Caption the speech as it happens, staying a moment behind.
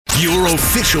Your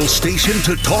official station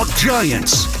to talk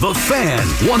Giants. The Fan,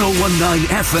 101.9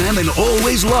 FM, and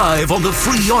always live on the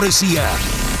free Odyssey app.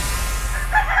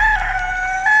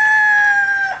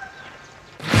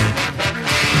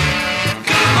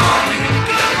 Good morning,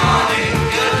 good morning,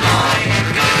 good morning,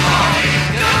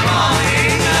 good morning, good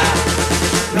morning.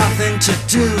 Nothing to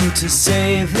do to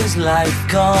save his life,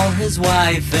 call his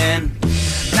wife in.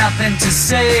 Nothing to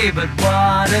say, but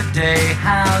what a day.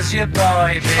 How's your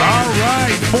boy been? All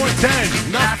right,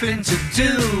 410. Nothing to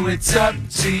do, it's up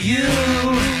to you.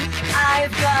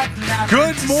 I've got nothing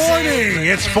Good to morning. say,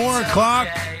 It's 4 o'clock.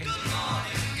 okay.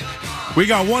 We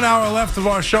got 1 hour left of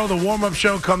our show. The warm-up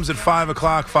show comes at 5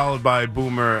 o'clock, followed by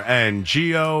Boomer and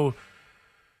Gio.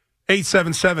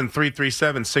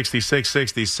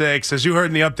 877-337-6666. As you heard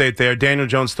in the update there, Daniel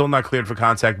Jones still not cleared for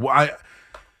contact.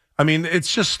 I mean,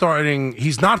 it's just starting.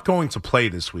 He's not going to play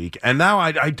this week. And now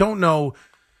I don't know,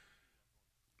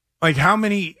 like, how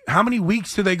many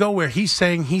weeks do they go where he's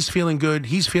saying he's feeling good,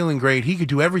 he's feeling great, he could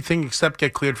do everything except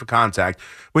get cleared for contact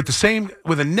with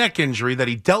a neck injury that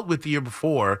he dealt with the year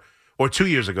before, or 2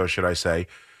 years ago, should I say.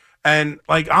 And,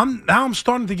 like, I'm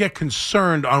starting to get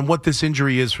concerned on what this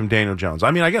injury is from Daniel Jones. I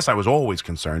mean, I guess I was always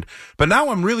concerned. But now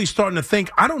I'm really starting to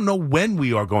think, I don't know when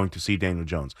we are going to see Daniel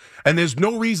Jones. And there's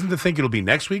no reason to think it'll be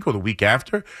next week or the week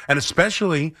after. And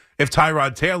especially if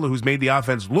Tyrod Taylor, who's made the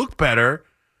offense look better,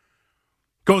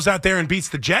 goes out there and beats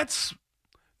the Jets.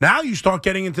 Now you start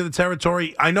getting into the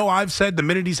territory. I know I've said the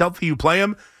minute he's healthy, you play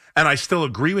him. And I still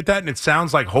agree with that. And it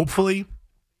sounds like hopefully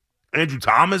Andrew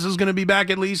Thomas is going to be back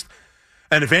at least.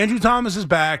 And if Andrew Thomas is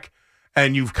back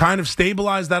and you've kind of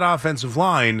stabilized that offensive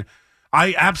line,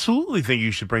 I absolutely think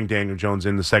you should bring Daniel Jones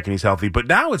in the second he's healthy. But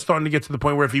now it's starting to get to the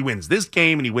point where if he wins this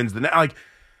game and he wins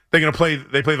they play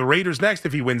the Raiders next.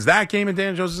 If he wins that game and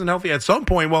Daniel Jones isn't healthy, at some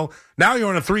point, well, now you're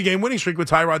on a 3-game winning streak with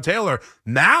Tyrod Taylor.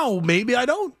 Now maybe I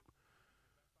don't.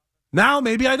 Now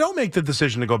maybe I don't make the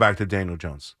decision to go back to Daniel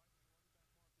Jones.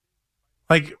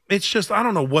 Like, it's just, I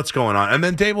don't know what's going on. And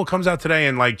then Dable comes out today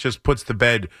and, like, just puts to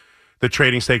bed the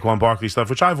trading Saquon Barkley stuff,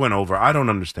 which I've went over. I don't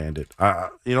understand it.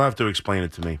 You don't have to explain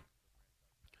it to me.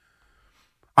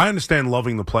 I understand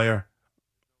loving the player.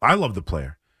 I love the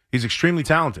player. He's extremely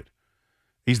talented.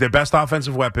 He's their best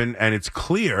offensive weapon, and it's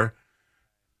clear,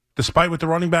 despite what the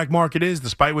running back market is,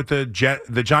 despite what the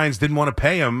Giants didn't want to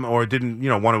pay him or didn't,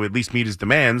 want to at least meet his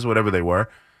demands, whatever they were,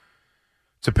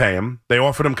 to pay him. They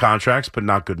offered him contracts, but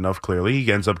not good enough, clearly.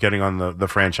 He ends up getting on the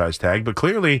franchise tag, but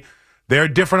clearly they're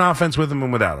a different offense with him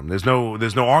and without him. There's no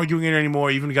arguing it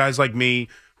anymore. Even guys like me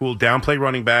who will downplay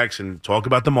running backs and talk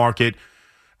about the market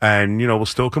and, will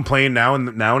still complain now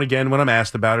and again when I'm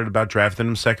asked about it, about drafting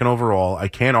him second overall. I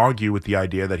can't argue with the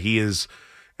idea that he is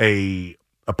a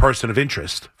person of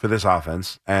interest for this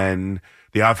offense, and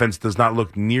the offense does not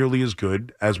look nearly as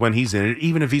good as when he's in it,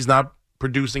 even if he's not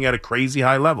producing at a crazy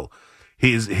high level.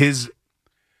 His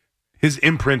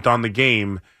imprint on the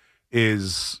game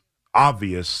is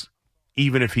obvious,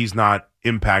 even if he's not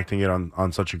impacting it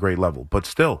on such a great level. But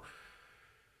still,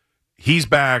 he's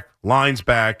back, line's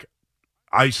back.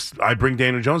 I bring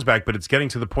Daniel Jones back, but it's getting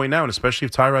to the point now, and especially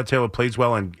if Tyrod Taylor plays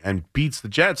well and beats the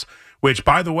Jets, which,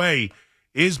 by the way,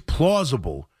 is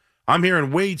plausible. I'm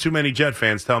hearing way too many Jet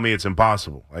fans tell me it's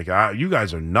impossible. Like, you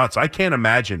guys are nuts. I can't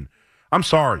imagine. I'm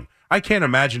sorry. I can't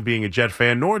imagine being a Jet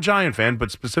fan, nor a Giant fan, but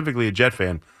specifically a Jet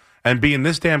fan, and being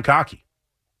this damn cocky.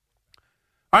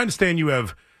 I understand you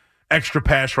have extra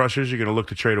pass rushers you're going to look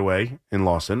to trade away in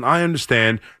Lawson. I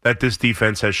understand that this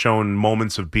defense has shown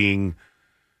moments of being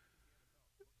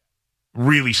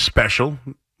really special,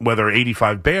 whether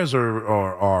 85 Bears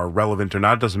are relevant or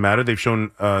not, doesn't matter. They've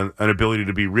shown an ability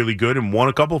to be really good and won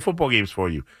a couple of football games for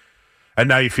you. And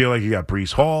now you feel like you got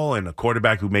Breece Hall and a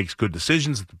quarterback who makes good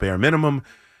decisions at the bare minimum.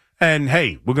 And,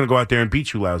 hey, we're going to go out there and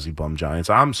beat you lousy bum Giants.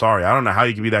 I'm sorry. I don't know how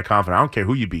you can be that confident. I don't care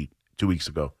who you beat 2 weeks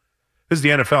ago. This is the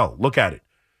NFL. Look at it.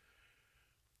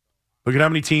 Look at how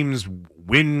many teams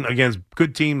win against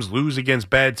good teams, lose against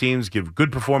bad teams, give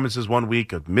good performances one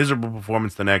week, a miserable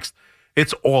performance the next.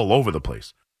 It's all over the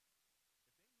place.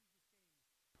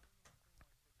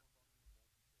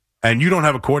 And you don't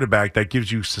have a quarterback that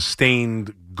gives you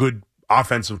sustained good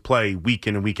offensive play week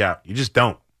in and week out. You just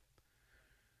don't.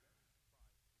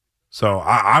 So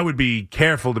I would be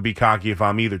careful to be cocky if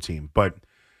I'm either team. But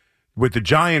with the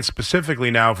Giants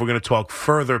specifically now, if we're going to talk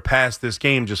further past this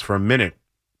game just for a minute,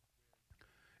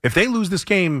 if they lose this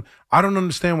game, I don't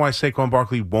understand why Saquon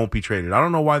Barkley won't be traded. I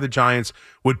don't know why the Giants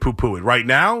would poo-poo it. Right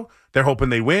now, they're hoping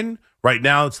they win. Right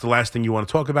now, it's the last thing you want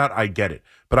to talk about. I get it.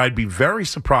 But I'd be very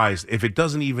surprised if it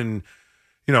doesn't even,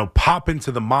 pop into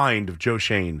the mind of Joe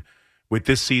Shane with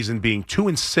this season being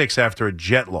 2-6 after a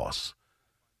Jet loss.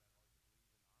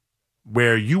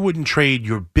 where you wouldn't trade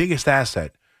your biggest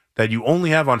asset that you only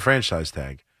have on franchise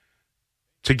tag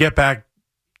to get back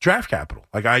draft capital.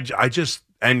 Like, I just,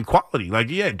 and quality. Like,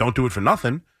 yeah, don't do it for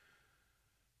nothing.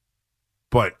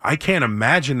 But I can't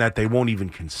imagine that they won't even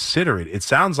consider it. It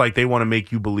sounds like they want to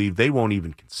make you believe they won't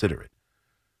even consider it.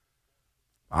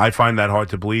 I find that hard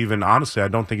to believe, and honestly, I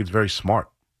don't think it's very smart.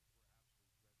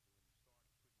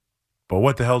 But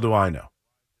what the hell do I know?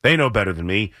 They know better than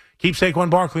me. Keep Saquon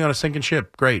Barkley on a sinking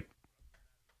ship. Great.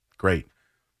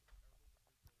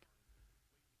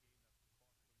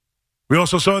 We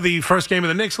also saw the first game of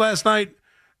the Knicks last night.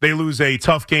 They lose a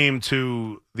tough game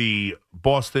to the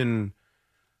Boston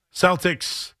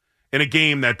Celtics in a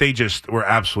game that they just were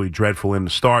absolutely dreadful in the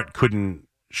start. Couldn't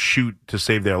shoot to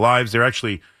save their lives. They're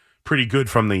actually pretty good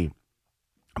from the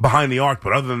behind the arc,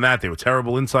 but other than that, they were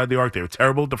terrible inside the arc. They were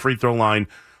terrible at the free throw line.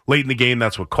 Late in the game,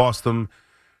 that's what cost them.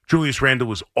 Julius Randle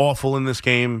was awful in this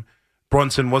game.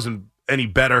 Brunson wasn't any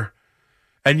better.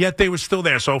 And yet they were still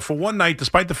there. So for one night,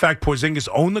 despite the fact Porzingis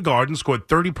owned the Garden, scored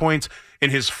 30 points in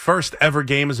his first ever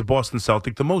game as a Boston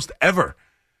Celtic, the most ever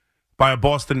by a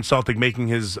Boston Celtic making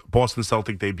his Boston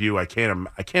Celtic debut. I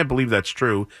can't believe that's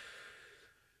true.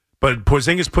 But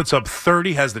Porzingis puts up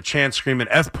 30, has the chance screaming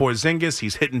F Porzingis.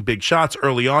 He's hitting big shots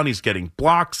early on. He's getting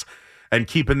blocks and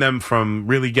keeping them from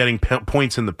really getting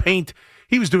points in the paint.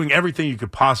 He was doing everything you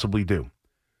could possibly do.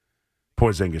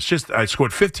 Porzingis I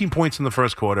scored 15 points in the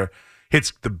first quarter,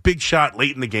 hits the big shot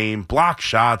late in the game, blocks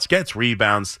shots, gets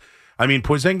rebounds. I mean,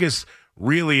 Porzingis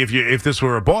really, if this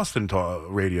were a Boston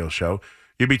radio show,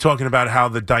 you'd be talking about how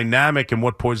the dynamic and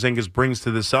what Porzingis brings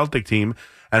to the Celtic team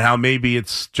and how maybe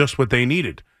it's just what they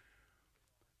needed.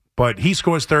 But he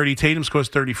scores 30, Tatum scores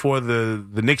 34.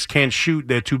 The Knicks can't shoot.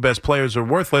 Their two best players are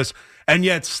worthless, and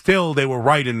yet still they were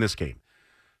right in this game.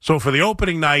 So for the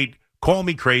opening night, call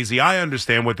me crazy. I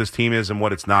understand what this team is and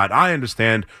what it's not. I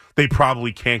understand they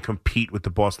probably can't compete with the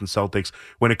Boston Celtics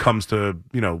when it comes to,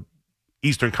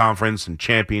 Eastern Conference and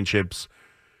championships.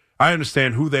 I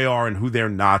understand who they are and who they're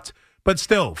not. But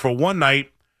still, for one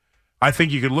night, I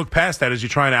think you could look past that as you're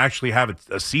trying to actually have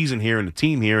a season here and a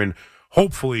team here and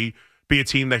hopefully be a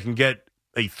team that can get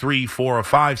a 3, 4, or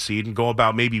 5 seed and go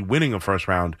about maybe winning a first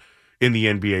round in the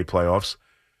NBA playoffs.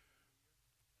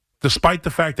 Despite the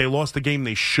fact they lost the game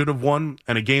they should have won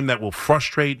and a game that will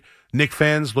frustrate Knick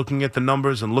fans looking at the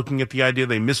numbers and looking at the idea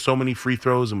they missed so many free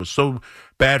throws and was so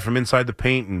bad from inside the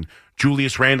paint, and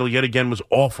Julius Randle yet again was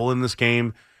awful in this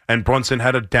game, and Brunson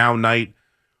had a down night,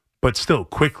 but still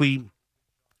quickly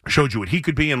showed you what he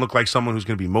could be and looked like someone who's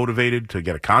going to be motivated to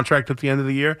get a contract at the end of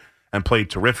the year, and played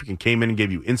terrific and came in and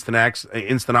gave you instant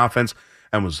offense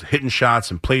and was hitting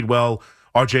shots and played well.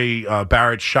 RJ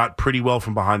Barrett shot pretty well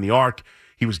from behind the arc.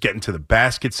 He was getting to the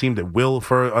basket, seemed at will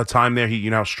for a time there. You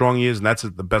know how strong he is, and that's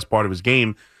the best part of his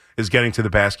game is getting to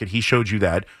the basket. He showed you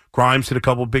that. Grimes hit a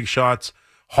couple big shots.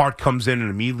 Hart comes in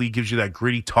and immediately gives you that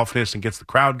gritty toughness and gets the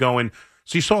crowd going.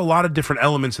 So you saw a lot of different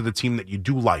elements of the team that you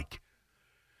do like.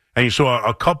 And you saw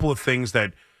a couple of things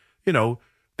that,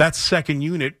 that second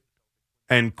unit,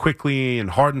 and Quickly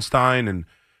and Hardenstein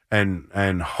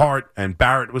and Hart and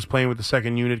Barrett was playing with the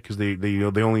second unit because they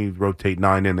only rotate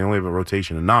 9 in. They only have a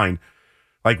rotation of 9.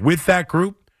 Like, with that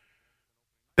group,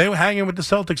 they were hanging with the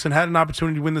Celtics and had an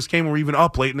opportunity to win this game or even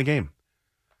up late in the game.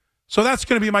 So that's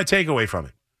going to be my takeaway from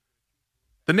it.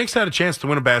 The Knicks had a chance to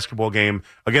win a basketball game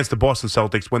against the Boston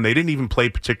Celtics when they didn't even play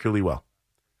particularly well.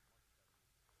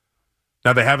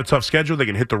 Now, they have a tough schedule. They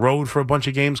can hit the road for a bunch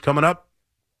of games coming up.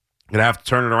 Going to have to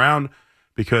turn it around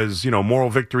because,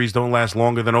 moral victories don't last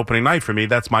longer than opening night for me.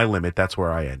 That's my limit. That's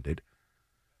where I ended.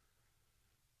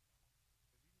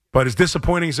 But as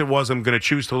disappointing as it was, I'm going to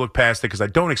choose to look past it because I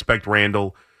don't expect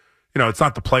Randall. It's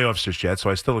not the playoffs just yet, so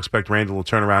I still expect Randall to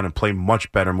turn around and play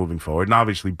much better moving forward. And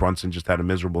obviously, Brunson just had a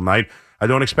miserable night. I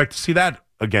don't expect to see that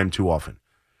again too often.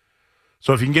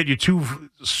 So if you can get your 2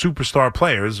 superstar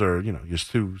players, or, your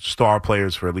 2 star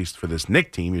players for at least for this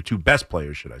Knick team, your 2 best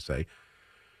players, should I say,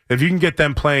 if you can get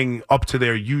them playing up to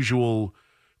their usual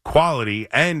quality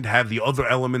and have the other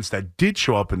elements that did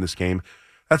show up in this game,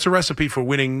 that's a recipe for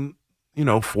winning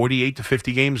 48 to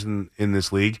 50 games in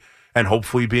this league and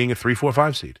hopefully being a 3, 4,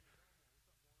 5 seed.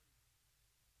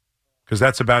 Because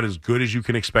that's about as good as you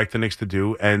can expect the Knicks to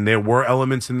do. And there were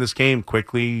elements in this game.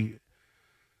 Quickly,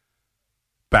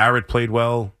 Barrett played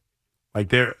well. Like,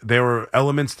 there were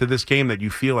elements to this game that you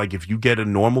feel like if you get a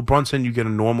normal Brunson, you get a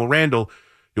normal Randall,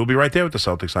 you'll be right there with the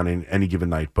Celtics on any given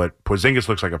night. But Porzingis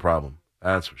looks like a problem.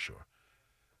 That's for sure.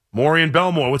 Maury and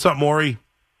Belmore. What's up, Maury?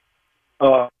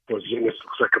 Porzingis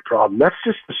looks like a problem. That's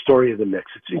just the story of the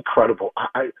Knicks. It's incredible.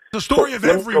 The story of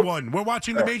everyone. We're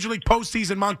watching the Major League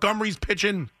postseason. Montgomery's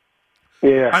pitching.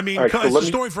 Yeah. I mean, All right, so it's a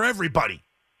story for everybody.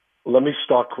 Let me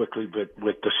start quickly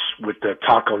with the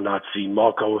taco Nazi.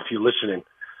 Marco, if you're listening,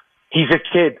 he's a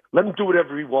kid. Let him do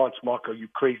whatever he wants, Marco, you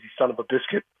crazy son of a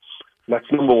biscuit. That's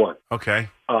number one. Okay.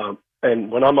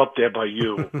 And when I'm up there by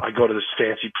you, I go to this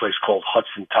fancy place called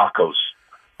Hudson Tacos.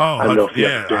 Oh, I don't know if you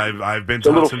yeah, ever been. I've been It's a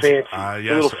to little Hudson's. fancy.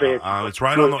 Yes, a little fancy. it's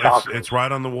right good on the tacos. it's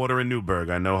right on the water in Newburgh.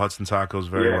 I know Hudson Tacos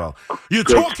very well. You're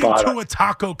Great talking spot. to a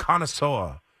taco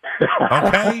connoisseur,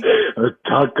 okay? A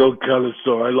taco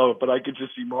connoisseur. I love it, but I could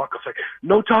just see Marco say,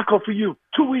 "No taco for you.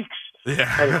 2 weeks."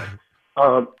 Yeah.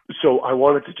 Anyway, so I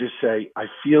wanted to just say, I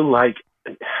feel like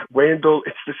Randall,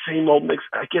 it's the same old mix.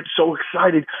 I get so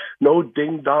excited. No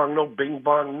ding dong, no bing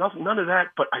bong, none of that.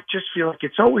 But I just feel like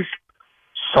it's always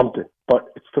something.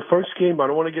 But it's the first game. I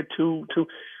don't want to get too.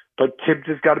 But Tibbs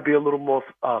has got to be a little more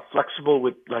flexible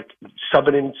with like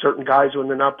subbing in certain guys when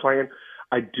they're not playing.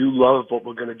 I do love what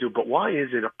we're going to do, but why is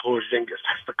it a Porzingis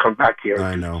has to come back here?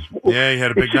 I know. Yeah, he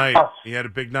had a big night. Tough. He had a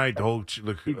big night. The whole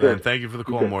look. did. Thank you for the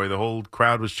call, Maury. The whole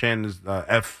crowd was chanting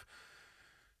F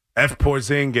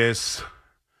Porzingis.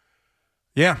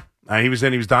 Yeah, he was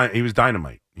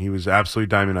dynamite. He was absolutely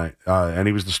dynamite, and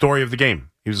he was the story of the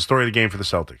game. He was the story of the game for the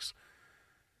Celtics.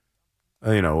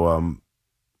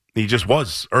 He just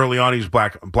was. Early on, he was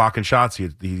blocking shots.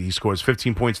 He scores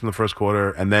 15 points in the first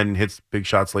quarter and then hits big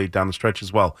shots late down the stretch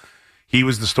as well. He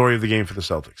was the story of the game for the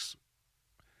Celtics.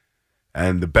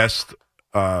 And the best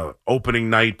opening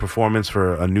night performance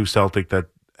for a new Celtic that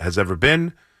has ever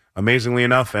been, amazingly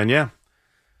enough. And yeah.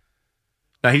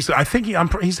 Now he's had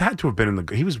to have been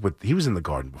he was in the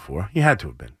Garden before. He had to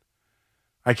have been.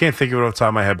 I can't think of it off the top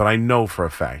of my head, but I know for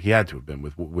a fact he had to have been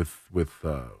with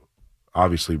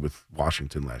obviously with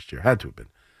Washington last year. Had to have been.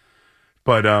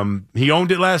 But he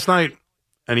owned it last night,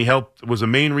 and was a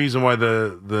main reason why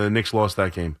the Knicks lost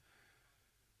that game.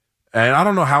 And I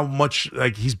don't know how much,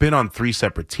 he's been on 3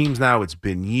 separate teams now. It's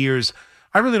been years.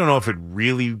 I really don't know if it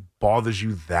really bothers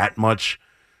you that much.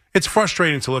 It's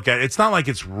frustrating to look at. It's not like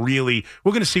it's really,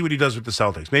 we're going to see what he does with the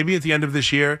Celtics. Maybe at the end of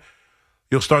this year,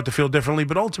 you'll start to feel differently,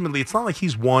 but ultimately, it's not like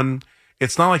he's won.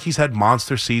 It's not like he's had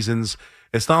monster seasons.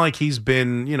 It's not like he's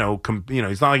been,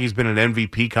 it's not like he's been in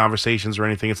MVP conversations or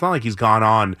anything. It's not like he's gone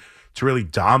on to really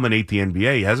dominate the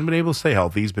NBA. He hasn't been able to stay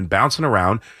healthy. He's been bouncing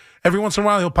around. Every once in a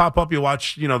while, he'll pop up. You'll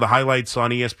watch, the highlights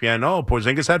on ESPN. Oh,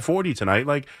 Porzingis had 40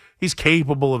 tonight. He's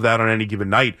capable of that on any given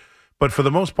night. But for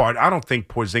the most part, I don't think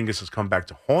Porzingis has come back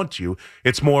to haunt you.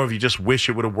 It's more of you just wish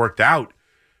it would have worked out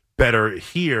better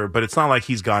here. But it's not like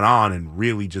he's gone on and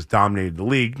really just dominated the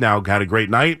league. Now, had a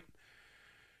great night.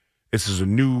 This is a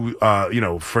new,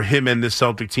 for him and this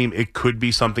Celtic team, it could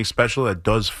be something special that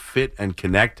does fit and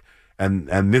connect.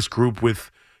 And this group with,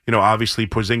 obviously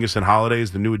Porzingis and Holiday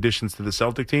as the new additions to the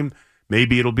Celtic team,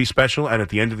 maybe it'll be special. And at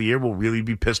the end of the year, we'll really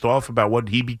be pissed off about what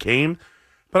he became.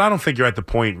 But I don't think you're at the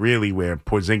point really where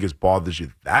Porzingis bothers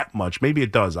you that much. Maybe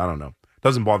it does. I don't know. It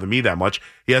doesn't bother me that much.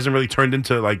 He hasn't really turned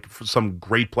into some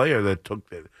great player that took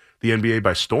the NBA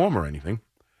by storm or anything.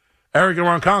 Eric and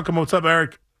Ronkonkoma, what's up,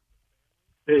 Eric?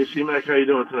 Hey, CMac, how you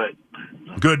doing tonight?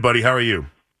 Good, buddy. How are you?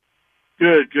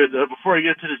 Good. Before I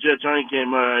get to the Jet-Giant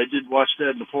game, I did watch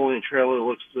that Napoleon trailer. It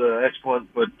looks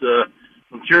excellent, but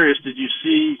I'm curious, did you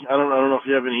see, I don't know if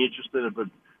you have any interest in it, but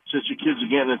since your kids are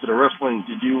getting into the wrestling,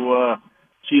 did you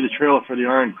see the trailer for the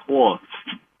Iron Claw?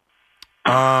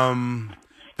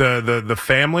 The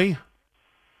family?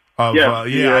 I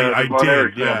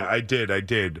did. Yeah, I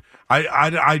did.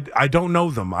 I don't know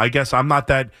them. I guess I'm not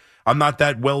that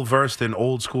well versed in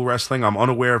old school wrestling. I'm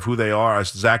unaware of who they are.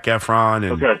 It's Zac Efron,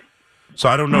 and okay. So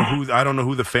I don't know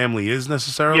who the family is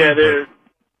necessarily. Yeah,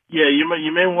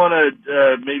 you may want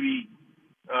to maybe.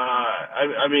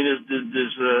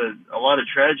 There's a lot of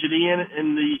tragedy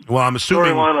in the. Well, I'm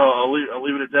assuming. Storyline. I'll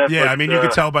leave it at that. Yeah, but, you can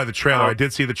tell by the trailer. I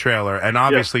did see the trailer, and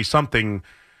obviously something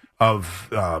of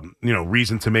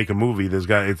reason to make a movie.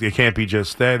 It can't be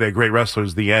just they're great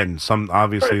wrestlers. The end.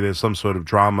 There's some sort of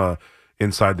drama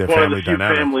inside their family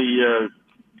dynamic.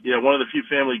 One of the few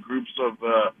family groups of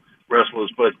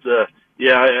wrestlers. But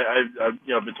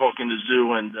I've been talking to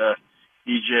Zoo and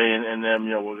EJ and them.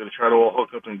 We're going to try to all hook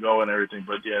up and go and everything.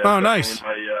 But yeah, that's nice.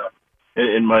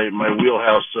 In my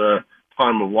wheelhouse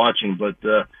time of watching. But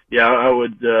I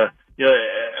would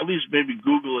at least maybe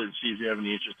Google it and see if you have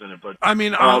any interest in it. But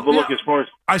look, as far as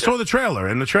I saw the trailer,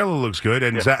 and the trailer looks good,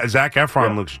 and Zac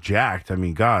Efron looks jacked. I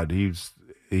mean, God, he's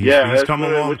come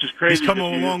along. Which is crazy. He's come a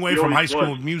long way from High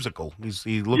School Musical.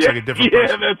 He looks like a different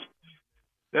person.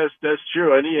 That's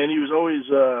true. And he was always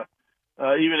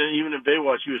even in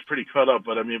Baywatch he was pretty cut up,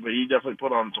 but he definitely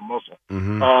put on some muscle.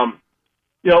 Mm-hmm.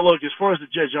 Look, as far as the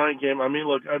Jet Giant game,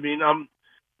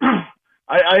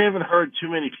 I haven't heard too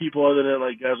many people other than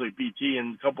like guys like BT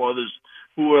and a couple others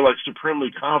who are like supremely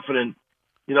confident,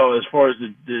 as far as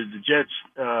the Jets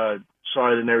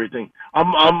side and everything.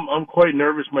 I'm quite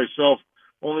nervous myself,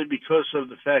 only because of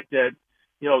the fact that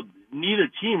neither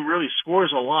team really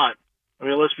scores a lot. I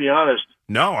mean, let's be honest.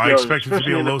 No, I expect it to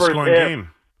be a low-scoring game.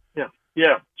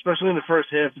 Yeah, especially in the first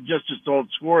half. The Jets just don't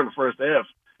score in the first half.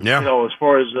 Yeah, as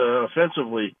far as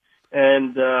offensively.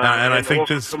 And I think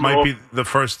this might be the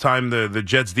first time the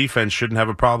Jets defense shouldn't have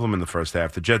a problem in the first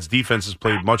half. The Jets defense has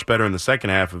played much better in the second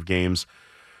half of games.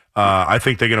 I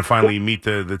think they're going to finally meet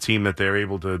the team that they're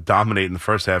able to dominate in the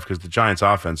first half because the Giants'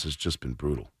 offense has just been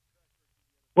brutal.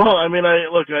 Well, I mean,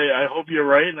 I hope you're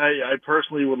right, and I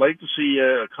personally would like to see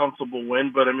a comfortable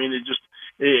win, but I mean,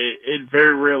 it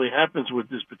very rarely happens with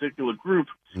this particular group.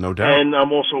 No doubt. And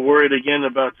I'm also worried again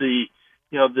about the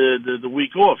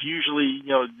week off. Usually,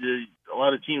 a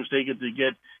lot of teams take it to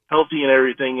get healthy and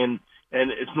everything, and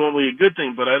it's normally a good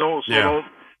thing. But I don't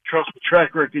trust the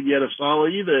track record yet of Salah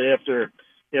either after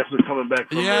coming back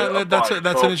from that's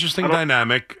an interesting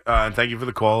dynamic. And thank you for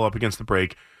the call up against the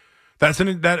break. That's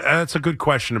a good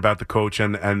question about the coach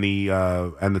and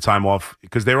the time off,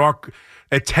 because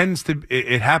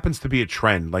it happens to be a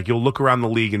trend. Like, you'll look around the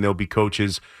league and there'll be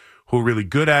coaches who are really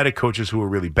good at it, coaches who are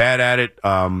really bad at it,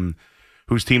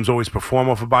 whose teams always perform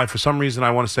off a bye. For some reason, I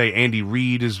want to say Andy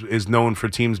Reid is known for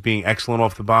teams being excellent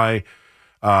off the bye.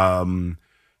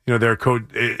 Their coach.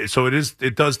 So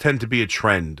it does tend to be a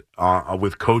trend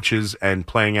with coaches and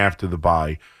playing after the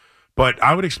bye. But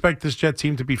I would expect this Jet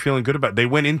team to be feeling good about it. They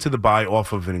went into the bye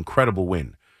off of an incredible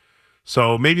win.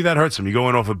 So maybe that hurts them. You go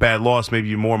in off a bad loss, maybe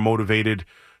you're more motivated.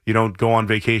 You don't go on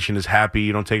vacation as happy.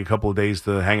 You don't take a couple of days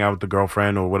to hang out with the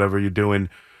girlfriend or whatever you're doing,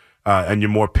 and you're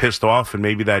more pissed off. And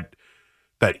maybe that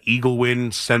Eagle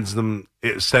win sent them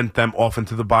off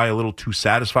into the bye a little too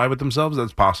satisfied with themselves.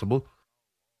 That's possible.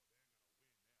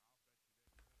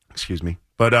 Excuse me.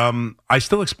 But I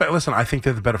still expect, listen, I think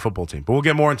they're the better football team. But we'll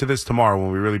get more into this tomorrow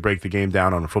when we really break the game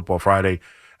down on a Football Friday,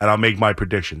 and I'll make my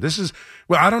prediction.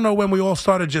 I don't know when we all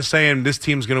started just saying this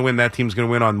team's going to win, that team's going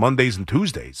to win on Mondays and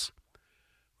Tuesdays.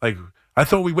 Like, I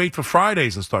thought we wait for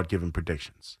Fridays and start giving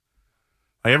predictions.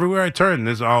 Like, everywhere I turn,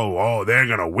 there's, they're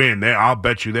going to win. I'll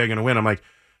bet you they're going to win. I'm like,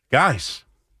 guys,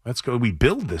 let's go. We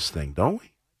build this thing, don't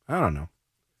we? I don't know.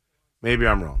 Maybe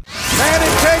I'm wrong.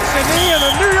 Manning takes the knee, and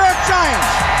the New York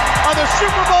Giants are the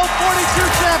Super Bowl 42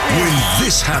 champions. When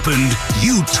this happened,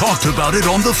 you talked about it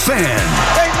on The Fan.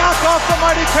 They knock off the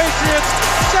mighty Patriots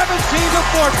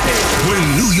 17-14. When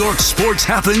New York sports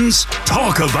happens,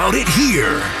 talk about it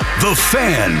here. The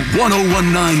Fan,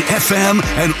 101.9 FM,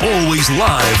 and always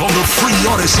live on the free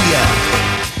Odyssey app.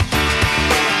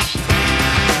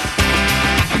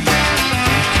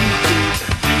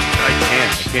 I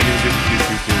can't even do the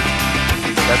 2-2-2.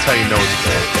 That's how you know it's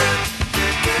bad.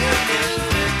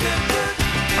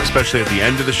 Especially at the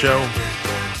end of the show.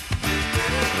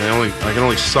 I can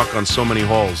only suck on so many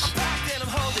holes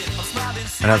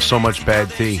and have so much bad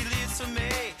tea.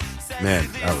 Man,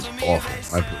 that was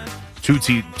awful.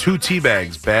 Two tea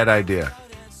bags, bad idea.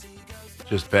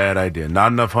 Just bad idea.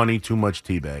 Not enough honey, too much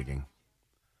tea bagging.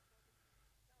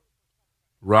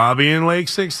 Robbie in Lake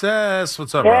Success.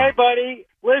 What's up, Hey, Robbie? buddy.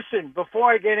 Listen,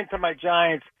 before I get into my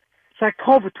Giants, it's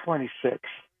October 26th.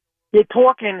 You're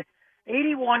talking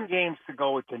 81 games to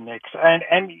go with the Knicks,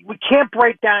 and we can't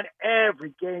break down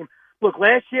every game. Look,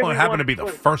 last year it happened to be the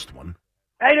first one.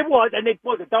 And it was, and it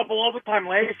was a double overtime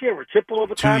last year or triple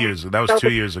overtime. 2 years. That was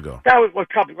 2 years ago. That was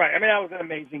right. I mean, that was an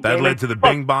amazing game. That led to the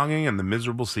bing-bonging and the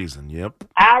miserable season. Yep.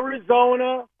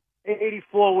 Arizona,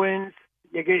 84 wins.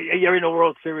 You're in the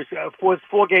World Series.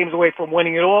 Four games away from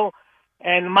winning it all.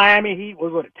 And Miami Heat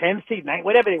was, a 10 seed, 9,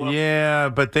 whatever they were. Yeah,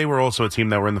 but they were also a team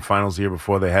that were in the finals the year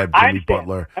before. They had Jimmy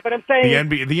Butler. But I'm saying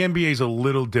the NBA is a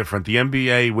little different. The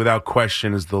NBA, without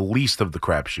question, is the least of the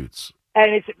crapshoots.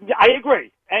 And I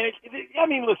agree. And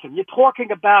listen, you're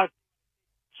talking about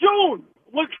June.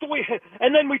 Looks the way,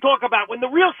 and then we talk about when the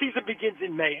real season begins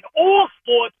in May. In all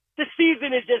sports, the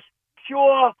season is just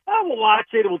pure. We'll watch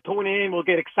it. We'll tune in. We'll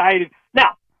get excited.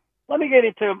 Now, let me get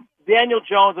into Daniel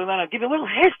Jones, and then I'll give you a little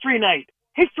history night,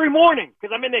 history morning,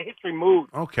 because I'm in the history mood.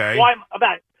 Okay.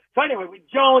 So anyway, with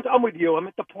Jones, I'm with you. I'm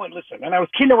at the point. Listen, and I was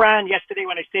kidding around yesterday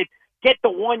when I said, get the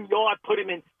 1 yard, put him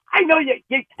in. I know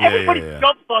everybody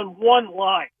jumps on one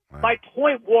line. Right. My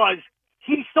point was,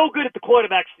 he's so good at the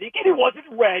quarterback sneak, and he wasn't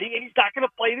ready, and he's not going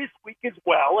to play this week as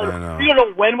well. And we don't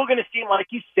know when we're going to see him, like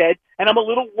you said, and I'm a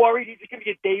little worried he's going to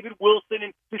get David Wilson,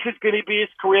 and this is going to be his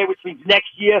career, which means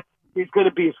next year he's going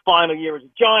to be his final year as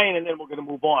a Giant, and then we're going to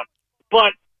move on.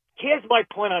 But here's my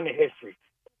point on the history.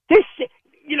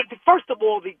 First of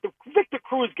all, the Victor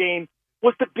Cruz game,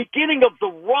 was the beginning of the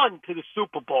run to the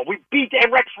Super Bowl. We beat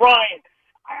Rex Ryan.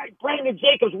 Brandon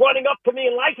Jacobs running up to me,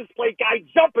 and license plate guy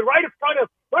jumping right in front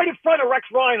of Rex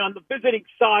Ryan on the visiting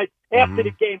side after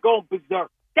the game, going berserk.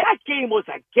 That game was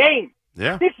a game.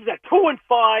 Yeah. This is a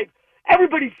 2-5.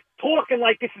 Everybody's talking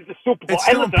like this is the Super Bowl. It's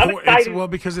still listen, important. Well,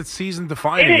 because it's season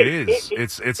defining. It is.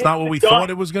 It's not what we thought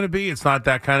it was going to be. It's not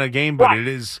that kind of game, but it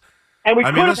is. And we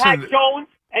could have had Jones.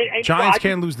 And Giants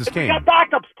can't lose this game. We got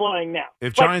backups playing now.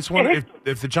 If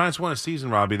the Giants won a season,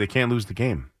 Robbie, they can't lose the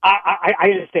game. I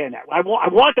understand that. I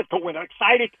want them to win. I'm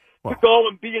excited to go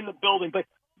and be in the building. But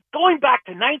going back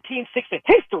to 1960,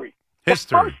 history. The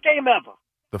first game ever.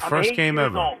 The first game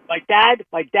ever. Old. My dad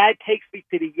takes me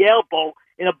to the Yale Bowl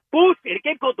in a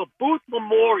game called the Booth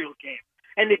Memorial Game.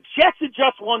 And the Jets had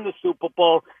just won the Super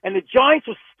Bowl, and the Giants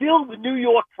were still the New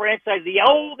York franchise, the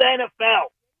old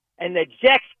NFL. And the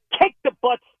Jets kicked the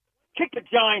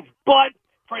Giants' butt.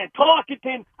 Fran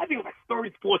Tarkenton, I think it was like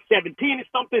 34-17 or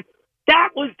something. That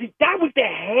was the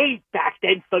hate back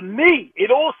then for me.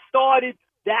 It all started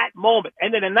that moment.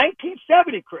 And then in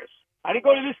 1970, Chris, I didn't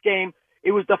go to this game.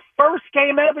 It was the first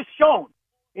game ever shown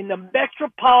in the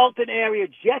metropolitan area.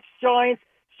 Jets Giants,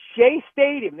 Shea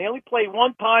Stadium. They only played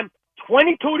one time,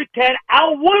 22-10.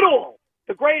 Al Woodall,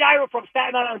 the great Ira from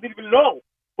Staten Island, I didn't even know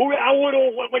who Al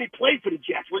Woodall when he played for the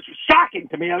Jets, which was shocking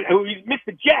to me. He missed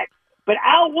the Jets. But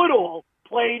Al Woodall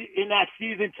played in that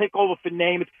season, took over for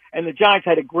Namath, and the Giants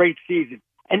had a great season.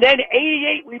 And then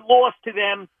 88, we lost to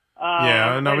them.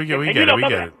 We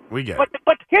get it.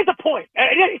 But here's the point.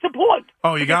 It's important.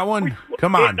 Oh, you got one?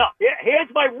 Come on. Here's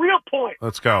my real point.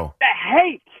 Let's go. The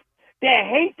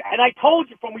hate, and I told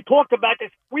you we talked about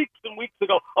this weeks and weeks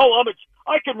ago. Oh,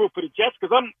 I can root for the Jets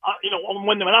because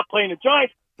when they're not playing the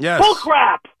Giants. Yes. Bull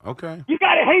crap. Okay. You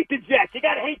gotta hate the Jets. You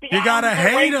gotta hate the. You gotta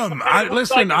hate them.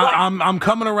 Listen, I'm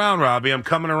coming around, Robbie. I'm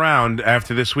coming around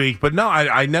after this week. But no,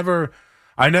 I never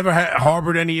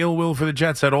harbored any ill will for the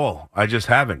Jets at all. I just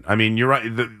haven't. I mean, you're right.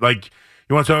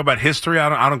 You want to talk about history?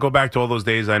 I don't go back to all those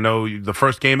days. I know the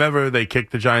first game ever, they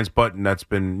kicked the Giants' butt, and that's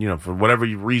been, for whatever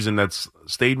reason that's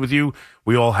stayed with you.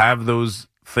 We all have those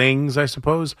things, I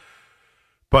suppose.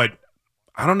 But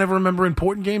I don't ever remember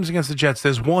important games against the Jets.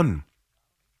 There's one.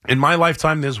 In my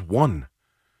lifetime, there's one.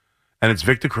 And it's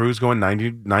Victor Cruz going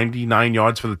 99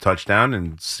 yards for the touchdown,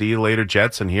 and see you later,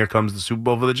 Jets, and here comes the Super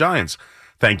Bowl for the Giants.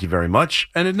 Thank you very much.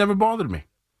 And it never bothered me.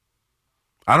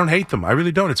 I don't hate them. I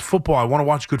really don't. It's football. I want to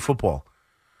watch good football.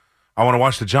 I want to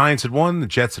watch the Giants at 1, the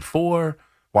Jets at 4,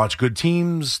 watch good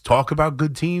teams, talk about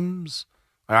good teams.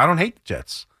 I don't hate the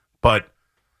Jets. But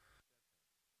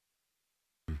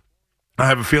I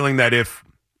have a feeling that if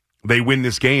they win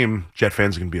this game, Jet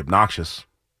fans are going to be obnoxious.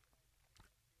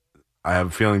 I have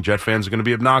a feeling Jet fans are going to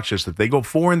be obnoxious. If they go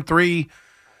 4-3,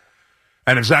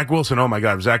 and if Zach Wilson, oh my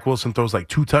God, if Zach Wilson throws like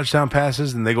 2 touchdown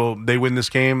passes and they win this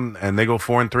game and they go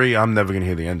 4-3, I'm never going to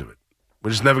hear the end of it.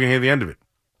 We're just never going to hear the end of it.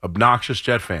 Obnoxious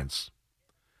Jet fans.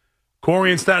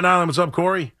 Corey in Staten Island, what's up,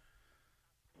 Corey?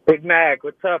 Big Mac,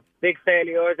 what's up? Big fan of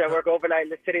yours. I work overnight in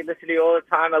the city, listen to you all the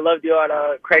time. I loved you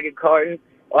on Craig and Carton,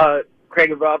 Craig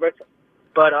and Roberts.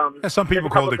 But some people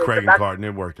called it Craig and Carton.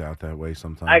 It worked out that way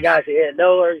sometimes. I got you. Yeah,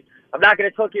 no worries. I'm not going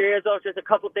to talk your ears off. Just a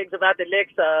couple things about the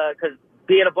Knicks, because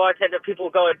being a bartender, people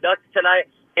were going nuts tonight,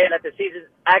 and that the season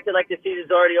acted like the season's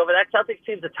already over. That Celtics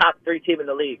team's the top 3 team in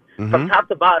the league, from top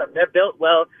to bottom. They're built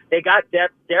well. They got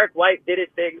depth. Derek White did his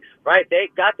thing, right? They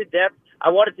got the depth. I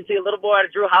wanted to see a little more out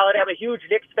of Drew Holiday. I'm a huge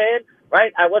Knicks fan,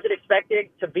 right? I wasn't expecting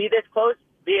to be this close,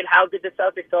 being how good the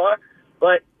Celtics are,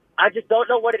 but I just don't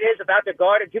know what it is about the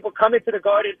Garden. People come into the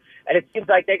Garden, and it seems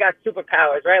like they got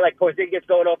superpowers, right? Like Porzingis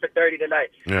going off for 30 tonight.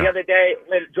 Yeah. The other day,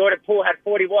 Jordan Poole had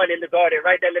 41 in the Garden,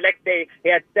 right? Then the next day, he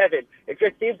had 7. It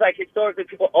just seems like historically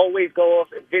people always go off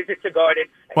and visit the Garden.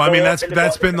 Well, I mean,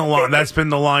 that's been the line. That's been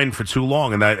the line for too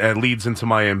long, and that leads into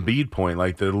my Embiid point.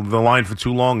 Like the line for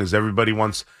too long is everybody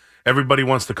wants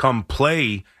to come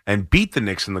play and beat the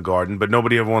Knicks in the Garden, but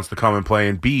nobody ever wants to come and play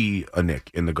and be a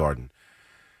Knick in the Garden.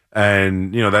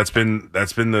 And that's been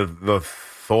the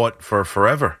thought for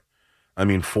forever. I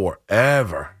mean,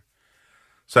 forever.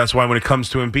 So that's why when it comes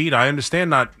to Embiid, I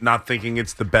understand not thinking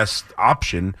it's the best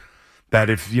option. That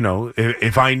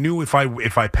if I knew if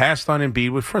I passed on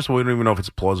Embiid, well, first of all, we don't even know if it's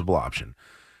a plausible option.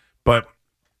 But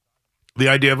the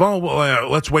idea of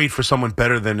let's wait for someone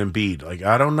better than Embiid. Like,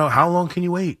 I don't know, how long can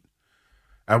you wait?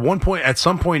 At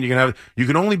some point, you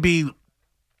can only be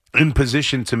in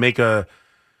position to make a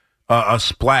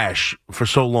splash for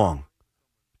so long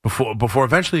before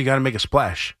eventually you got to make a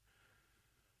splash,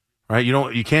 right?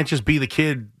 You can't just be the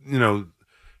kid,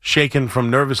 shaken from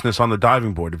nervousness on the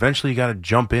diving board. Eventually you got to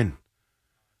jump in.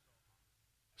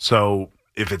 So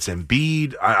if it's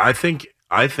Embiid, I think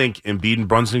I think Embiid and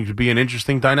Brunson could be an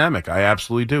interesting dynamic. I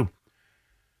absolutely do.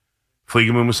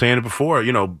 Fliegerman was saying it before.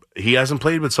 He hasn't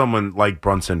played with someone like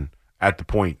Brunson at the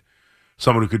point.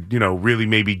 Someone who could, really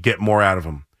maybe get more out of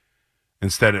him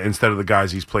instead of the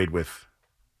guys he's played with.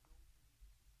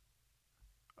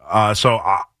 So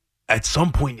at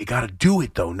some point you got to do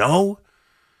it, though. No,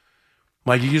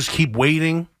 like you just keep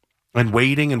waiting and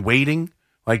waiting and waiting.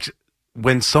 Like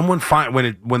when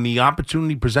the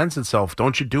opportunity presents itself,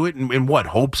 don't you do it in what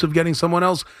hopes of getting someone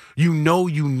else? You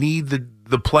need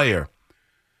the player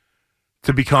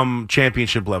to become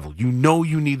championship level. You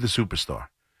need the superstar.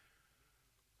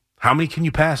 How many can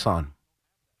you pass on?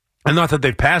 And not that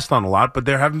they've passed on a lot, but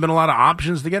there haven't been a lot of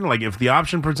options to get in. Like if the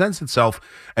option presents itself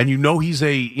and he's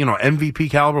a, MVP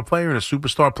caliber player and a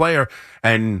superstar player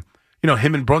and,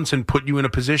 him and Brunson put you in a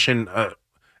position,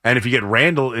 and if you get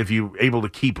Randall, if you're able to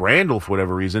keep Randall for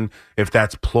whatever reason, if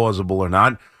that's plausible or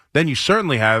not, then you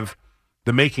certainly have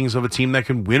the makings of a team that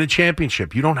can win a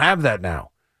championship. You don't have that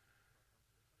now.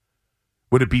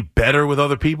 Would it be better with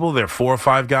other people? There are 4 or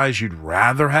 5 guys you'd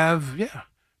rather have? Yeah.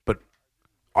 But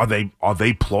are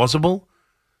they plausible?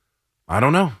 I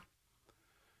don't know.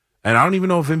 And I don't even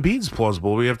know if Embiid's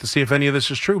plausible. We have to see if any of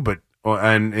this is true, but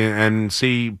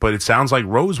it sounds like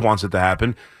Rose wants it to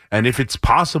happen. And if it's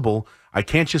possible, I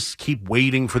can't just keep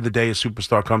waiting for the day a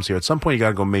superstar comes here. At some point you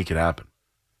gotta go make it happen.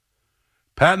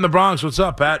 Pat in the Bronx, what's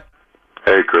up, Pat?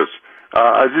 Hey, Chris.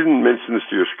 I didn't mention this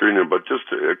to your screener, but just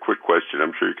a quick question.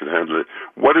 I'm sure you can handle it.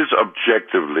 What is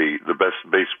objectively the best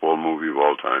baseball movie of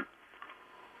all time?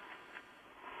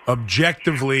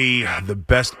 Objectively, the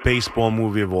best baseball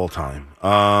movie of all time.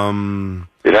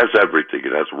 It has everything.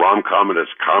 It has rom-com, it has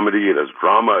comedy, it has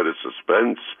drama, it has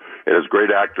suspense, it has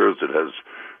great actors, it has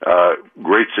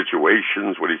great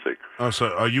situations. What do you think? Oh, so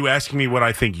are you asking me what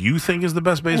I think you think is the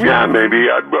best baseball movie? Yeah, maybe.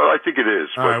 I think it is.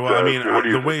 All right, well, I mean,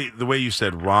 the way you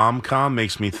said rom-com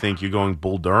makes me think you're going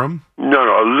Bull Durham. No,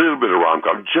 a little bit of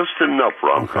rom-com. Just enough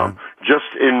rom-com. Okay.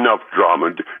 Just enough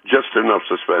drama. Just enough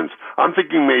suspense. I'm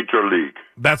thinking Major League.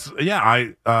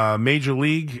 Major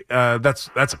League, that's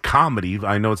a comedy.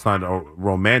 I know it's not a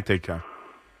romantic.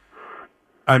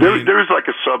 There is like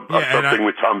a something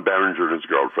with Tom Berenger and his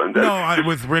girlfriend.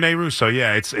 With Rene Russo.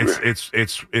 Yeah, it's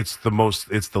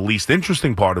the least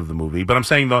interesting part of the movie. But I'm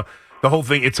saying the whole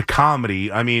thing. It's a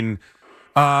comedy. I mean,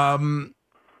 I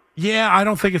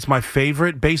don't think it's my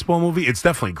favorite baseball movie. It's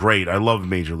definitely great. I love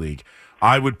Major League.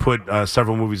 I would put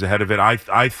several movies ahead of it.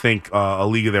 I think A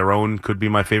League of Their Own could be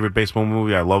my favorite baseball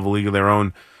movie. I love A League of Their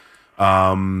Own.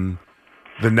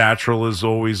 The Natural is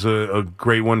always a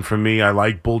great one for me. I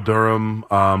like Bull Durham.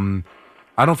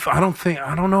 I don't know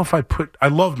if I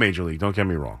love Major League. Don't get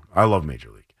me wrong. I love Major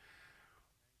League.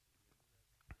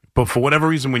 But for whatever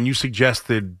reason, when you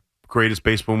suggested greatest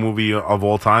baseball movie of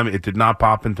all time, it did not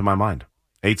pop into my mind.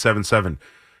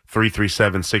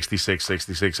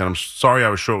 877-337-6666. And I'm sorry I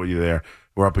was short with you there.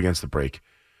 We're up against the break.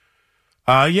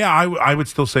 I would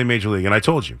still say Major League. And I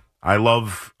told you.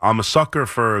 I'm a sucker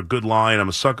for a good line. I'm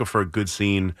a sucker for a good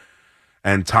scene.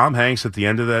 And Tom Hanks towards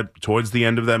the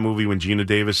end of that movie, when Gina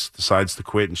Davis decides to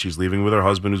quit and she's leaving with her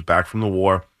husband who's back from the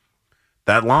war,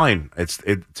 that line,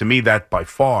 to me, that by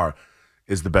far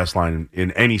is the best line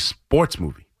in any sports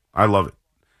movie. I love it.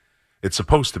 It's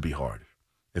supposed to be hard.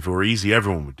 If it were easy,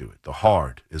 everyone would do it. The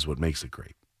hard is what makes it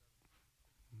great.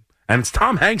 And it's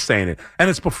Tom Hanks saying it. And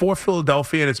it's before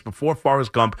Philadelphia, and it's before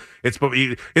Forrest Gump. It's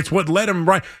what led him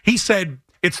right. He said,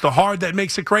 it's the hard that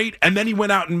makes it great. And then he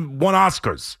went out and won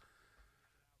Oscars.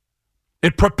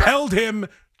 It propelled him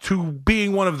to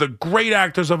being one of the great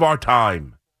actors of our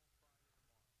time.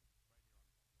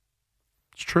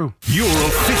 It's true. Your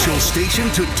official station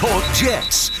to talk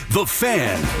Jets. The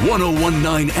Fan,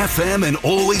 101.9 FM, and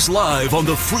always live on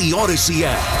the free Odyssey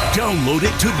app. Download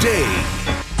it today.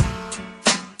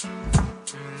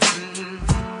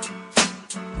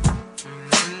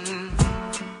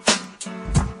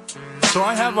 So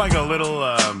I have like a little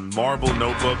marble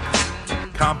notebook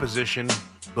composition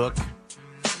book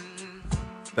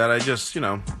that I just,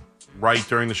 write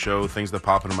during the show, things that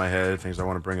pop into my head, things I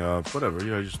want to bring up, whatever.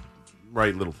 Just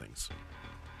write little things.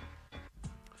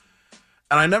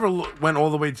 And I never went all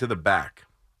the way to the back.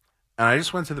 And I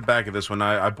just went to the back of this one.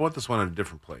 I bought this one at a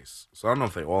different place. So I don't know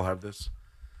if they all have this.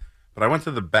 But I went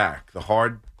to the back, the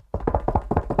hard,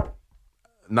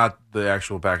 not the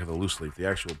actual back of the loose leaf, the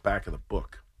actual back of the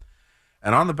book.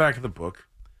 And on the back of the book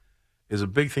is a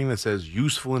big thing that says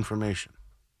useful information.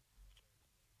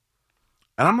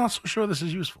 And I'm not so sure this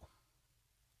is useful.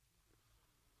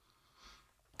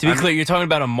 To be clear, you're talking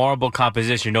about a marble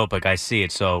composition notebook. I see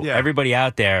it. So everybody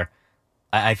out there,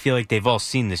 I feel like they've all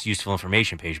seen this useful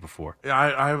information page before.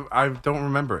 I don't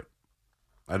remember it.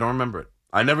 I don't remember it.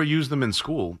 I never used them in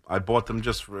school. I bought them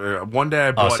just for one day.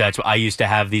 I bought. So that's what I used to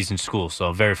have these in school, so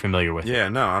I'm very familiar with it. Yeah,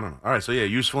 no, I don't know. All right, so yeah,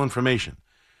 useful information.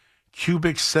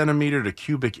 Cubic centimeter to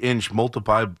cubic inch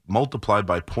multiplied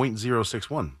by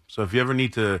 0.061. So if you ever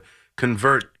need to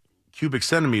convert cubic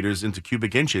centimeters into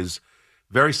cubic inches,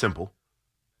 very simple.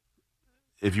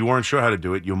 If you weren't sure how to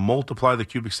do it, you multiply the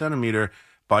cubic centimeter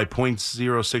by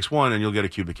 0.061 and you'll get a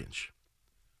cubic inch.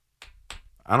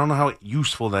 I don't know how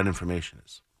useful that information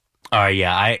is. All right,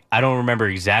 yeah, I don't remember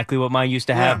exactly what mine used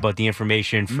to have, but the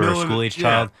information for a school-age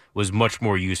child was much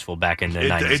more useful back in the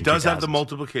 90s. It does 2000s. have the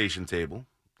multiplication table.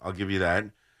 I'll give you that.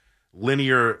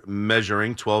 Linear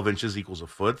measuring, 12 inches equals a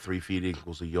foot, 3 feet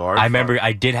equals a yard. I remember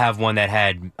I did have one that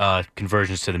had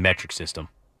conversions to the metric system.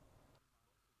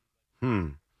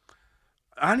 I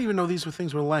didn't even know these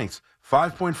things were lengths.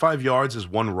 5.5 yards is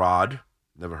 1 rod.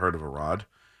 Never heard of a rod.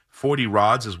 40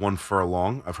 rods is 1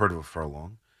 furlong. I've heard of a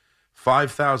furlong.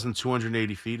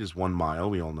 5,280 feet is 1 mile.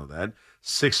 We all know that.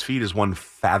 6 feet is 1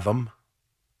 fathom.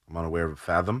 I'm unaware of a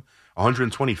fathom.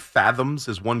 120 fathoms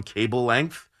is 1 cable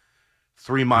length.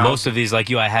 3 miles. Most of these, like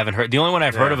you, I haven't heard. The only one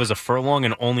I've heard of is a furlong,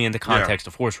 and only in the context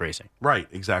of horse racing. Right,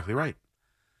 exactly right.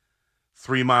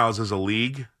 3 miles is a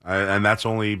league, and that's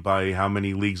only by how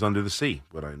many leagues under the sea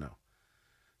would I know.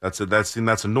 That's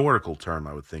a nautical term,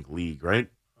 I would think, league, right?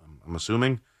 I'm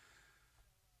assuming.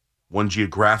 1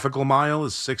 geographical mile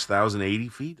is 6,080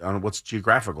 feet. I don't know what's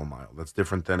geographical mile. That's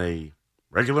different than a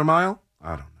regular mile? I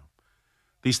don't know.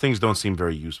 These things don't seem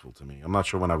very useful to me. I'm not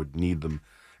sure when I would need them,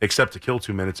 except to kill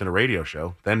 2 minutes in a radio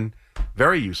show. Then,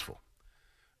 very useful.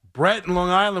 Brett in Long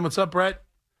Island. What's up, Brett?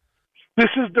 This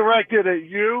is directed at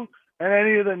you and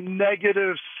any of the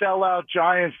negative sellout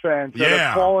Giant fans that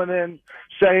are calling in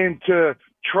saying to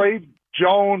trade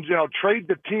Jones, trade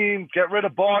the team, get rid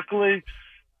of Barkley.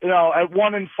 At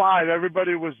 1-5,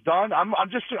 everybody was done. I'm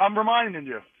reminding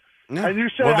you. Yeah. And you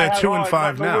said they're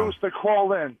 2-5 now. Lose to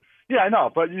call in. Yeah, I know,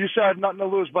 but you said I have nothing to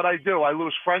lose, but I do. I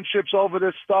lose friendships over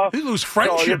this stuff. You lose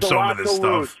friendships over this stuff.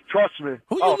 Lose. Trust me.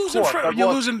 Who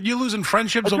you losing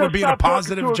friendships over being a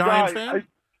positive Giant fan?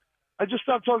 I just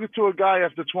stopped talking to a guy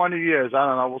after 20 years. I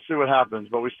don't know. We'll see what happens,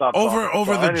 but we stopped over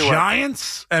the anyway.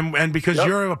 Giants, and because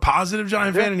you're a positive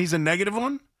Giant fan and he's a negative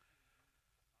one.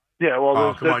 Yeah,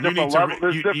 well,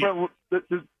 there's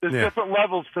different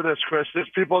levels to this, Chris. There's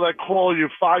people that call you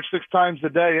 5-6 times a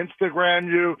day,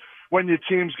 Instagram you when your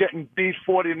team's getting beat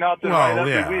 40-0. Well,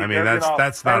 every yeah, week, I mean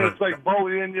that's not. And it's like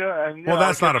bullying you, and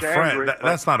that's not a friend.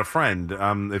 That's not a friend.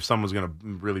 If someone's going to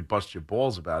really bust your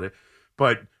balls about it,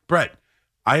 but Brett,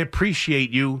 I appreciate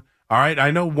you. All right,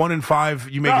 I know 1-5.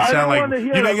 You make it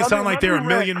sound like they're a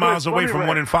million miles away from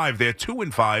 1-5. They're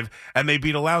 2-5, and they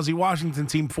beat a lousy Washington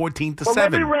team 14-7.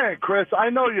 Let me rant, Chris. I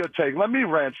know your take. Let me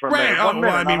rant for a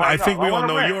minute. I think we all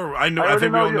know your. I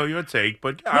think we all know your take,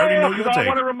 but I already know your take. I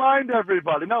want to remind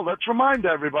everybody. No, let's remind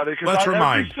everybody because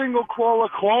every single caller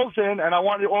calls in, and I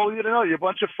want all you to know you're a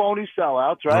bunch of phony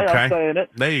sellouts, right? Okay. I'm saying it.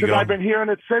 There you go. Because I've been hearing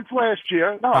it since last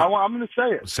year. No, I'm going to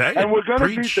say it. Say it. And we're going to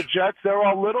beat Preach. the Jets. They're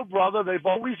our little brother. They've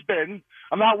always been.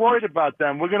 I'm not worried about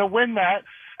them. We're going to win that,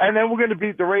 and then we're going to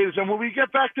beat the Raiders. And when we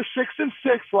get back to 6-6,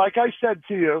 like I said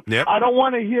to you, I don't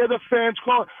want to hear the fans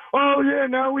call, oh, yeah,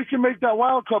 now we can make that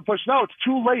wild card push. No, it's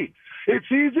too late. It's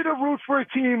easy to root for a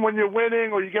team when you're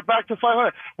winning or you get back to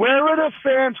 500. Where are the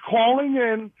fans calling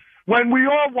in when we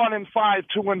are 1-5,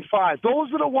 2-5?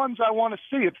 Those are the ones I want to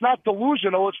see. It's not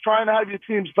delusional. It's trying to have your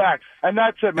teams back. And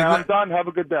that's it, man. I'm done. Have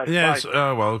a good day. Yes.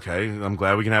 Well, okay. I'm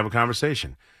glad we can have a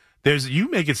conversation. You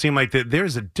make it seem like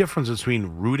there's a difference between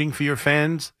rooting for your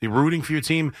fans, rooting for your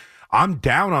team. I'm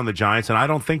down on the Giants, and I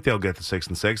don't think they'll get to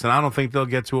 6-6, and I don't think they'll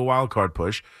get to a wild card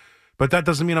push. But that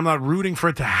doesn't mean I'm not rooting for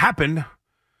it to happen.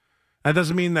 That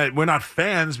doesn't mean that we're not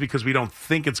fans because we don't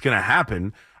think it's going to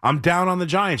happen. I'm down on the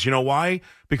Giants. You know why?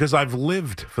 Because I've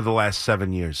lived for the last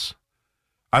 7 years.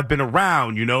 I've been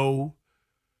around,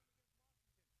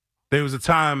 There was a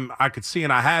time I could see,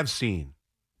 and I have seen,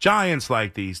 Giants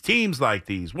like these, teams like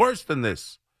these, worse than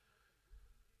this,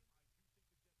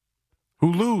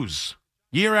 who lose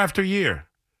year after year.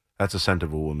 That's a scent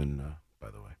of a woman, by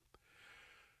the way.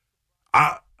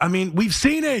 I mean, we've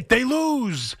seen it. They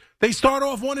lose. They start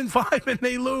off 1-5 and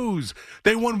they lose.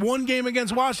 They won one game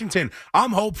against Washington.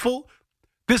 I'm hopeful.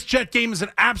 This Jet game is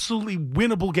an absolutely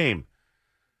winnable game.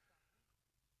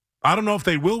 I don't know if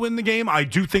they will win the game. I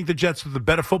do think the Jets are the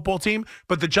better football team,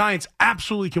 but the Giants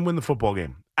absolutely can win the football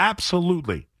game.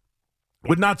 Absolutely.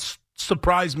 Would not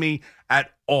surprise me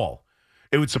at all.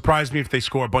 It would surprise me if they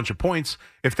score a bunch of points.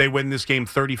 If they win this game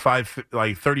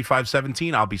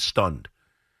 35-17, I'll be stunned.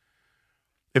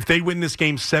 If they win this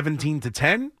game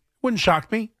 17-10, wouldn't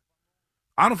shock me.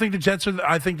 I don't think the Jets are.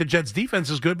 I think the Jets'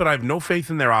 defense is good, but I have no faith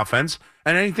in their offense,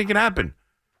 and anything can happen.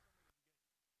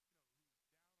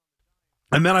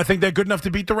 And then I think they're good enough to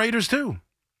beat the Raiders too.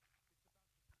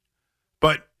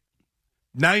 But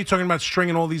now you're talking about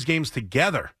stringing all these games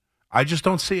together. I just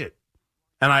don't see it.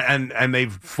 And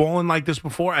they've fallen like this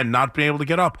before and not been able to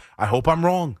get up. I hope I'm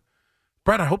wrong.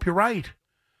 Brett, I hope you're right.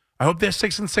 I hope they're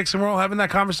 6-6 and we're all having that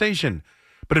conversation.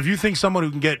 But if you think someone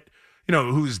who can get,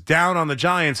 who's down on the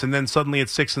Giants and then suddenly at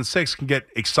 6-6 can get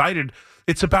excited,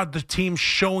 it's about the team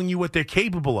showing you what they're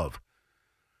capable of.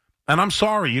 And I'm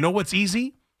sorry, you know what's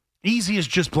easy? Easy is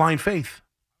just blind faith.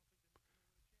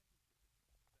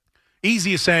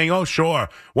 Easy is saying, oh, sure.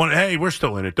 Hey, we're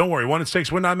still in it. Don't worry.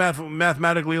 1-6, we're not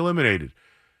mathematically eliminated.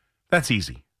 That's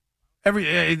easy.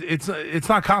 It's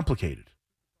not complicated.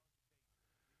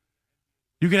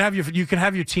 You can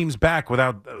have your teams back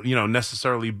without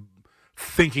necessarily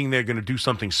thinking they're going to do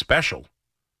something special.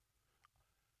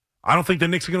 I don't think the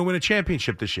Knicks are going to win a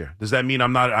championship this year. Does that mean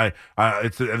I'm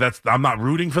not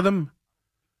rooting for them?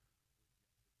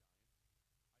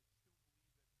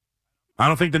 I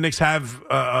don't think the Knicks have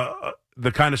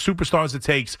the kind of superstars it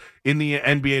takes in the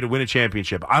NBA to win a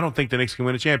championship. I don't think the Knicks can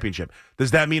win a championship.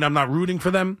 Does that mean I'm not rooting for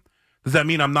them? Does that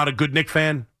mean I'm not a good Knicks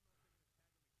fan?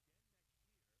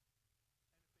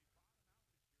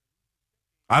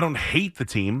 I don't hate the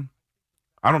team.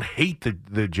 I don't hate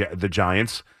the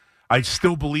Giants. I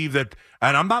still believe that,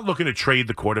 and I'm not looking to trade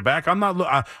the quarterback. I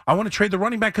want to trade the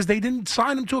running back because they didn't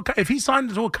sign him to if he signed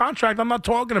him to a contract, I'm not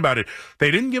talking about it.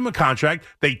 They didn't give him a contract.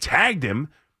 They tagged him.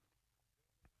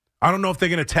 I don't know if they're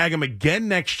going to tag him again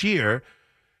next year.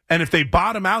 And if they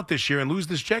bottom out this year and lose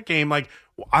this Jet game, I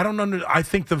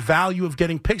think the value of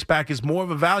getting picks back is more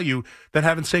of a value than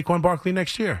having Saquon Barkley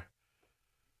next year.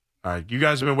 All right, you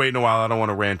guys have been waiting a while. I don't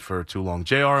want to rant for too long.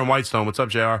 JR in Whitestone, what's up,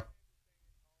 JR?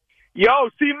 Yo,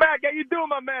 CMac, how you doing,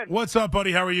 my man? What's up,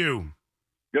 buddy? How are you?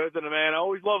 Good, man. I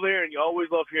always love hearing you. Always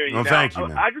love hearing you. Oh, thank you,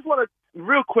 man. I just want to,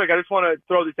 real quick,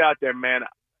 throw this out there, man.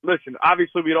 Listen,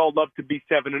 obviously we'd all love to be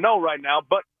 7-0 right now,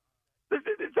 but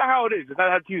it's how it is. It's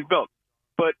not how the team's built.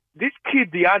 But this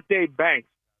kid, Deonte Banks,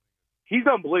 he's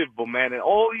unbelievable, man. And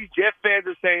all these Jet fans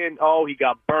are saying, oh, he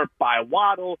got burnt by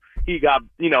Waddle. He got,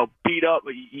 beat up.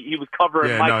 He was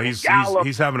covering Michael Gallup.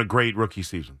 He's having a great rookie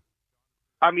season.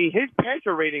 I mean, his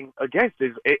passer rating against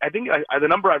is, I think the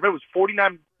number I read was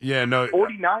 49. Yeah, no.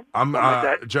 49? I'm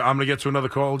going to get to another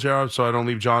call, Jared, so I don't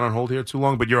leave John on hold here too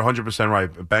long. But you're 100%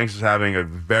 right. Banks is having a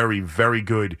very, very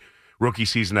good rookie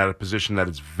season at a position that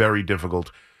is very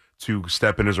difficult to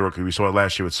step in as a rookie. We saw it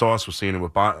last year with Sauce. We're seeing it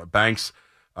with Banks.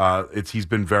 He's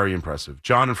been very impressive.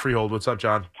 John in Freehold. What's up,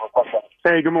 John?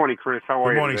 Hey, good morning, Chris. How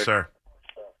are you? Good morning, sir.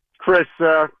 Chris,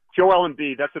 Joel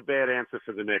Embiid, that's a bad answer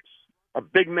for the Knicks. A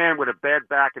big man with a bad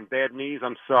back and bad knees,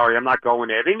 I'm sorry, I'm not going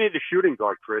there. They need a shooting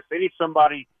guard, Chris. They need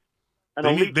somebody,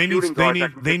 They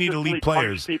need elite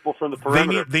players. People from the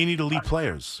perimeter. They need elite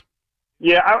players.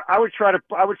 Yeah, I would try to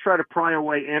pry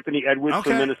away Anthony Edwards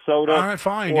from Minnesota. All right,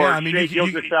 fine. Or Yeah, I mean,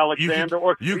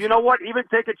 Alexander, you know what? Even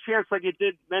take a chance like you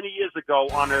did many years ago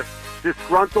on a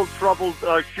disgruntled, troubled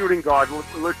shooting guard,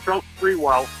 Latrell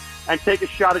Sprewell, and take a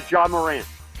shot at John Morant.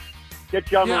 Get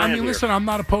John Morant. I mean, listen, I'm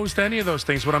not opposed to any of those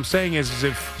things. What I'm saying is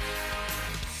if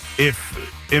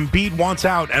Embiid wants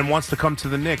out and wants to come to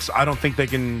the Knicks, I don't think they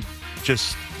can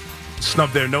just snub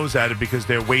their nose at it because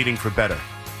they're waiting for better.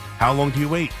 How long do you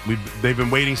wait? They've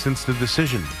been waiting since the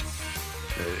decision.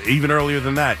 Even earlier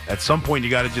than that. At some point, you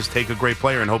got to just take a great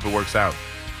player and hope it works out.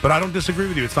 But I don't disagree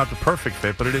with you. It's not the perfect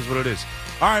fit, but it is what it is.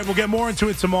 All right, we'll get more into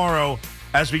it tomorrow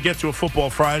as we get to a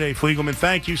Football Friday. Fliegelman,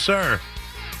 thank you, sir.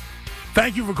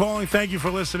 Thank you for calling. Thank you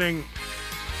for listening.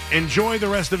 Enjoy the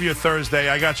rest of your Thursday.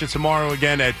 I got you tomorrow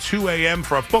again at 2 a.m.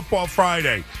 for a Football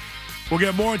Friday. We'll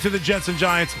get more into the Jets and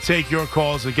Giants and take your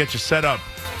calls and get you set up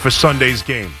for Sunday's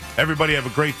game. Everybody have a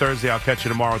great Thursday. I'll catch you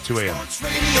tomorrow at 2 a.m. Sports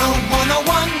Radio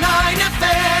 101.9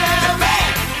 FM.